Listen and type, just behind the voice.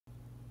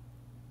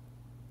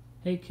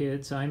Hey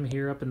kids, I'm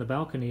here up in the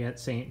balcony at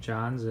St.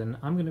 John's and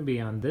I'm going to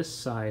be on this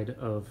side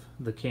of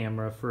the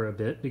camera for a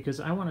bit because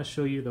I want to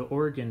show you the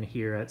organ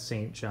here at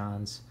St.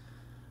 John's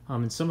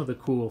and some of the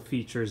cool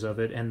features of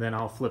it, and then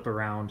I'll flip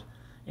around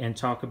and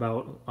talk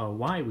about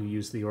why we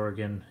use the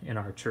organ in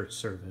our church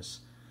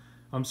service.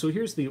 So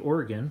here's the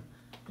organ,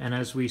 and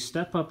as we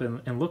step up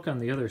and look on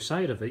the other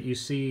side of it, you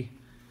see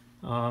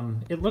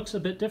it looks a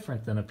bit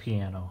different than a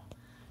piano.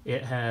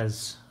 It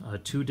has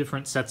two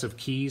different sets of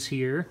keys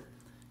here,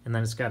 and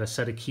then it's got a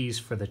set of keys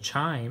for the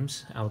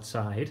chimes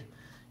outside,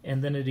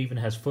 and then it even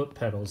has foot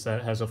pedals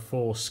that has a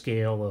full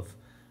scale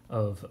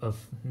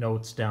of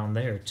notes down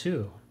there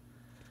too.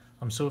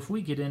 So if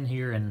we get in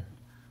here and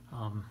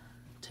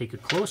take a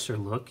closer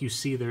look, you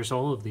see there's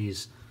all of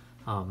these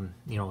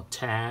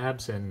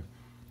tabs and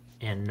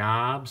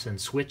knobs and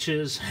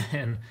switches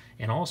and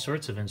all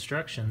sorts of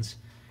instructions.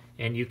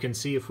 And you can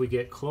see if we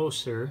get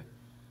closer,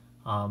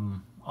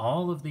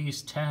 all of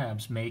these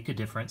tabs make a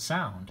different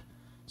sound.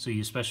 So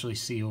you especially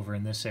see over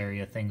in this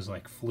area things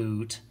like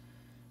flute,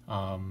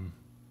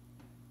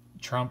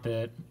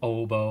 trumpet,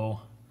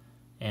 oboe,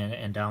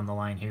 and down the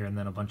line here, and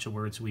then a bunch of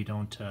words we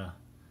don't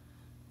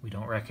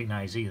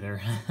recognize either,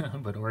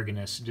 but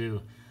organists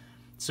do.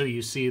 So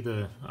you see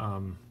the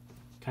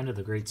kind of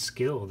the great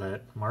skill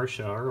that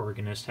Marcia, our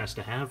organist, has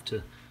to have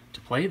to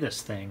play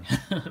this thing.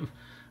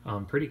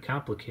 Pretty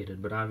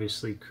complicated, but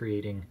obviously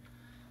creating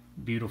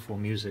beautiful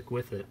music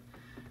with it.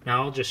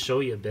 Now I'll just show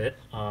you a bit.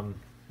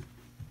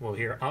 Well,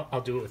 here,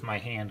 I'll do it with my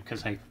hand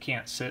because I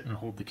can't sit and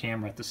hold the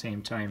camera at the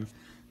same time.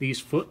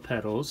 These foot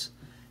pedals,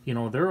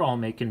 they're all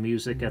making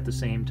music at the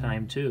same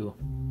time too.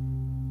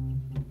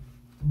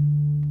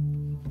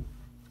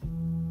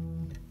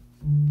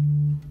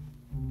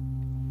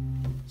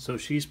 So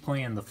she's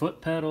playing the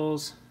foot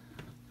pedals,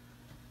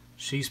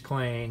 she's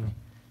playing,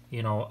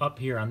 up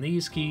here on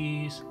these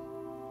keys,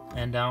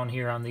 and down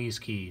here on these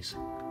keys.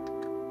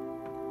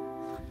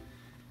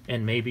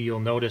 And maybe you'll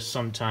notice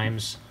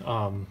sometimes,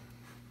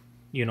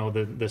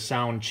 the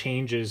sound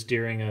changes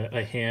during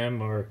a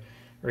hymn or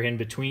in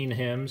between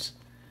hymns,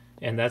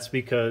 and that's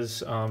because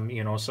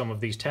some of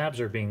these tabs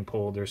are being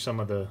pulled or some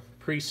of the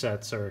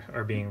presets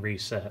are being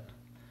reset.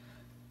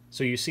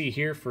 So you see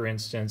here, for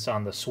instance,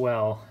 on the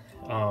swell,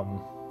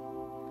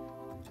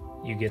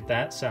 you get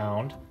that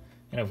sound,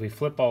 and if we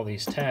flip all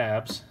these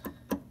tabs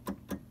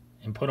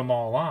and put them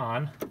all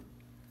on,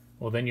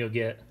 well, then you'll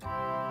get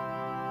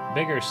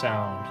bigger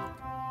sound.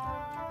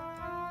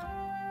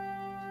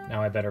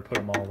 Now I better put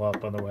them all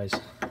up, otherwise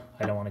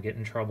I don't want to get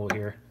in trouble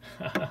here.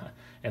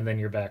 And then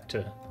you're back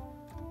to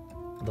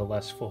the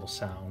less full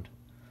sound.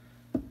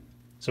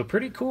 So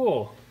pretty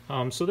cool.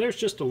 So there's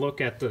just a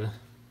look at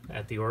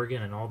the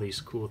organ and all these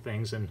cool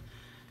things. And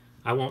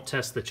I won't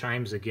test the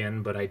chimes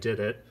again, but I did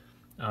it.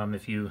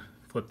 If you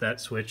flip that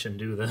switch and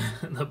do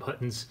the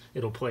buttons,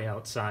 it'll play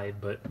outside,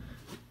 but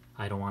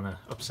I don't want to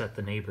upset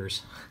the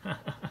neighbors.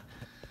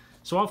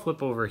 So I'll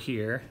flip over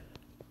here.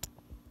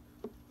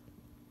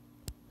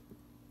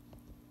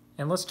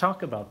 And let's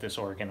talk about this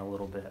organ a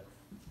little bit.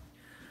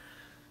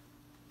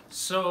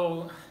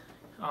 So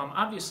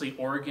obviously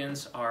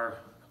organs are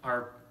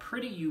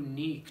pretty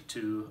unique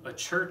to a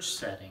church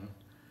setting,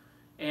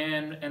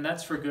 and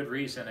that's for good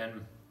reason.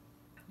 And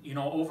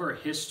over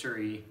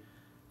history,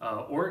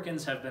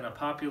 organs have been a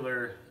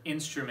popular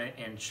instrument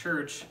in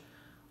church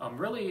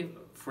really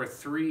for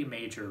three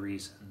major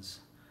reasons.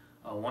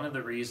 One of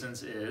the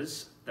reasons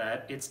is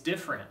that it's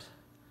different.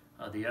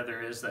 The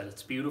other is that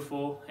it's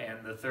beautiful, and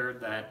the third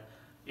that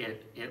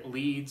it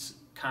leads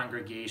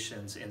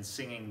congregations in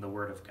singing the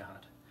Word of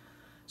God.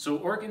 So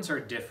organs are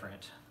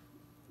different.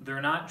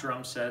 They're not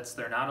drum sets,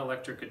 they're not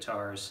electric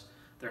guitars,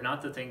 they're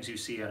not the things you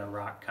see at a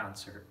rock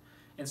concert.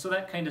 And so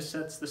that kind of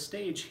sets the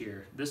stage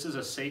here. This is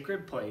a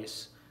sacred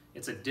place.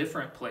 It's a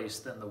different place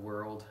than the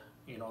world.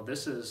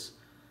 This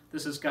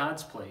is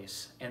God's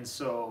place. And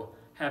so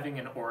having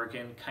an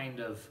organ kind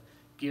of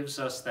gives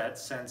us that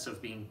sense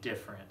of being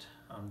different.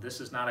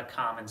 This is not a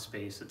common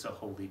space, it's a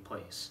holy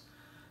place.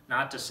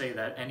 Not to say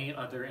that any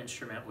other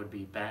instrument would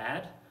be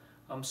bad.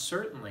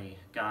 Certainly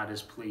God is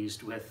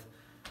pleased with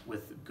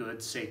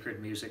good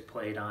sacred music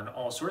played on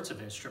all sorts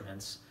of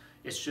instruments.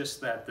 It's just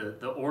that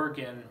the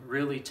organ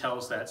really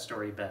tells that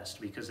story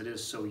best because it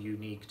is so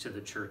unique to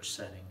the church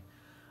setting.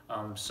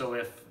 So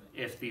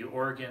if the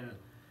organ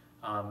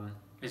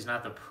is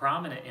not the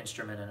prominent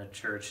instrument in a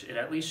church, it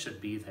at least should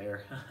be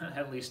there,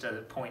 at least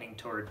pointing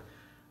toward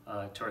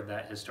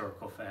that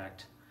historical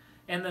fact.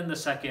 And then the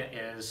second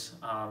is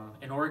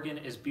an organ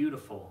is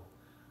beautiful.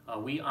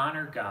 We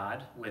honor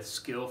God with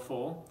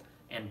skillful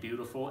and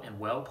beautiful and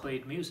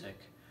well-played music.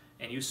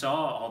 And you saw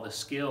all the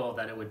skill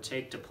that it would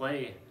take to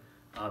play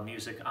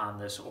music on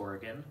this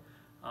organ.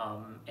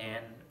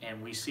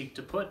 And we seek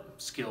to put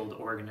skilled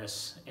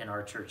organists in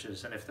our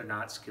churches, and if they're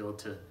not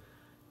skilled,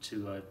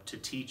 to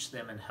teach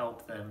them and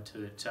help them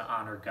to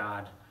honor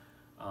God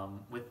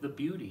with the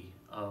beauty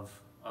of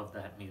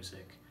that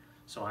music.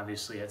 So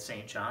obviously at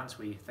St. John's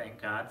we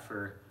thank God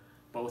for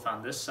both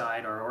on this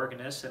side our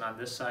organists and on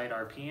this side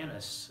our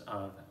pianists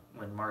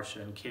when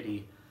Marcia and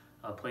Kitty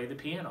play the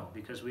piano,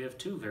 because we have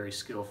two very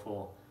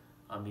skillful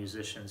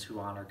musicians who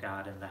honor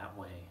God in that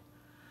way.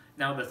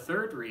 Now, the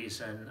third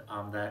reason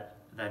that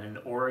an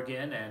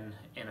organ and,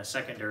 in a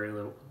secondary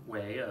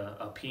way,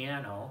 a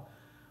piano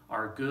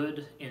are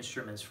good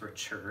instruments for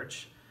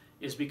church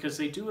is because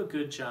they do a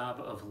good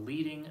job of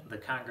leading the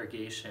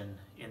congregation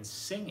in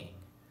singing.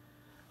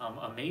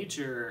 A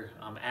major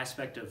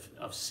aspect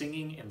of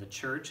singing in the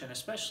church, and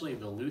especially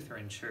the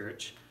Lutheran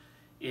church,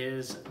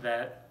 is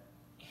that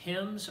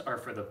hymns are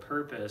for the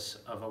purpose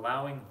of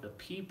allowing the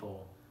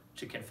people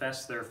to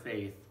confess their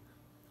faith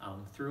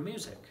through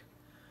music.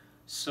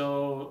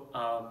 So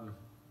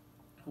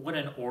what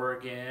an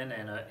organ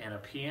and a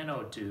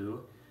piano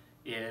do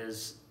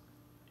is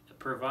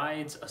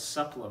provides a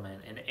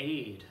supplement, an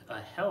aid, a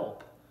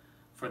help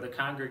for the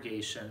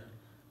congregation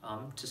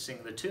to sing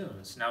the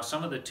tunes. Now,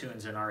 some of the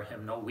tunes in our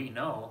hymnal, we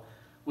know,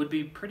 would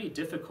be pretty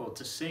difficult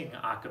to sing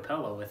a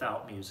cappella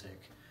without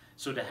music.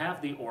 So to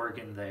have the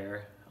organ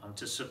there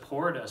to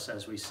support us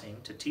as we sing,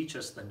 to teach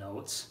us the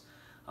notes,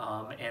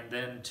 and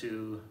then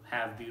to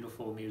have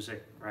beautiful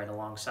music right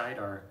alongside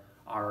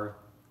our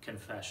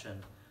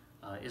confession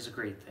is a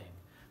great thing.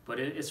 But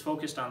it's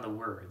focused on the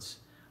words,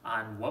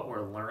 on what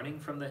we're learning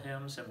from the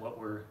hymns and what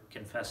we're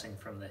confessing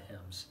from the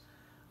hymns.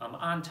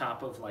 On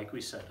top of, like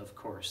we said, of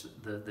course,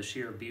 the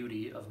sheer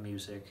beauty of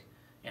music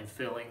and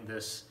filling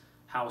this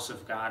house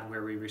of God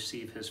where we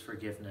receive his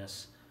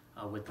forgiveness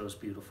with those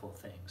beautiful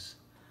things.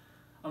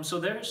 So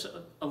there's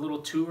a little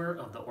tour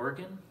of the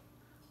organ,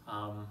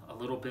 a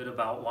little bit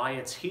about why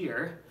it's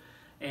here,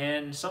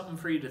 and something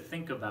for you to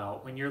think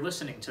about when you're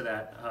listening to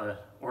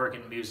that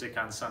organ music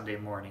on Sunday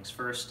mornings.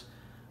 First,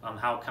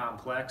 how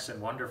complex and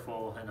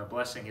wonderful and a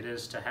blessing it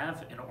is to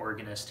have an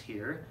organist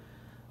here,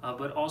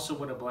 but also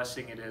what a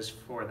blessing it is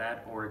for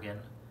that organ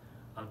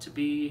to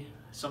be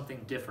something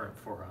different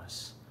for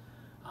us,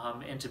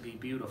 and to be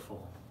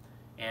beautiful,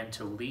 and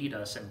to lead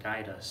us and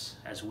guide us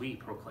as we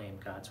proclaim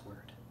God's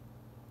word.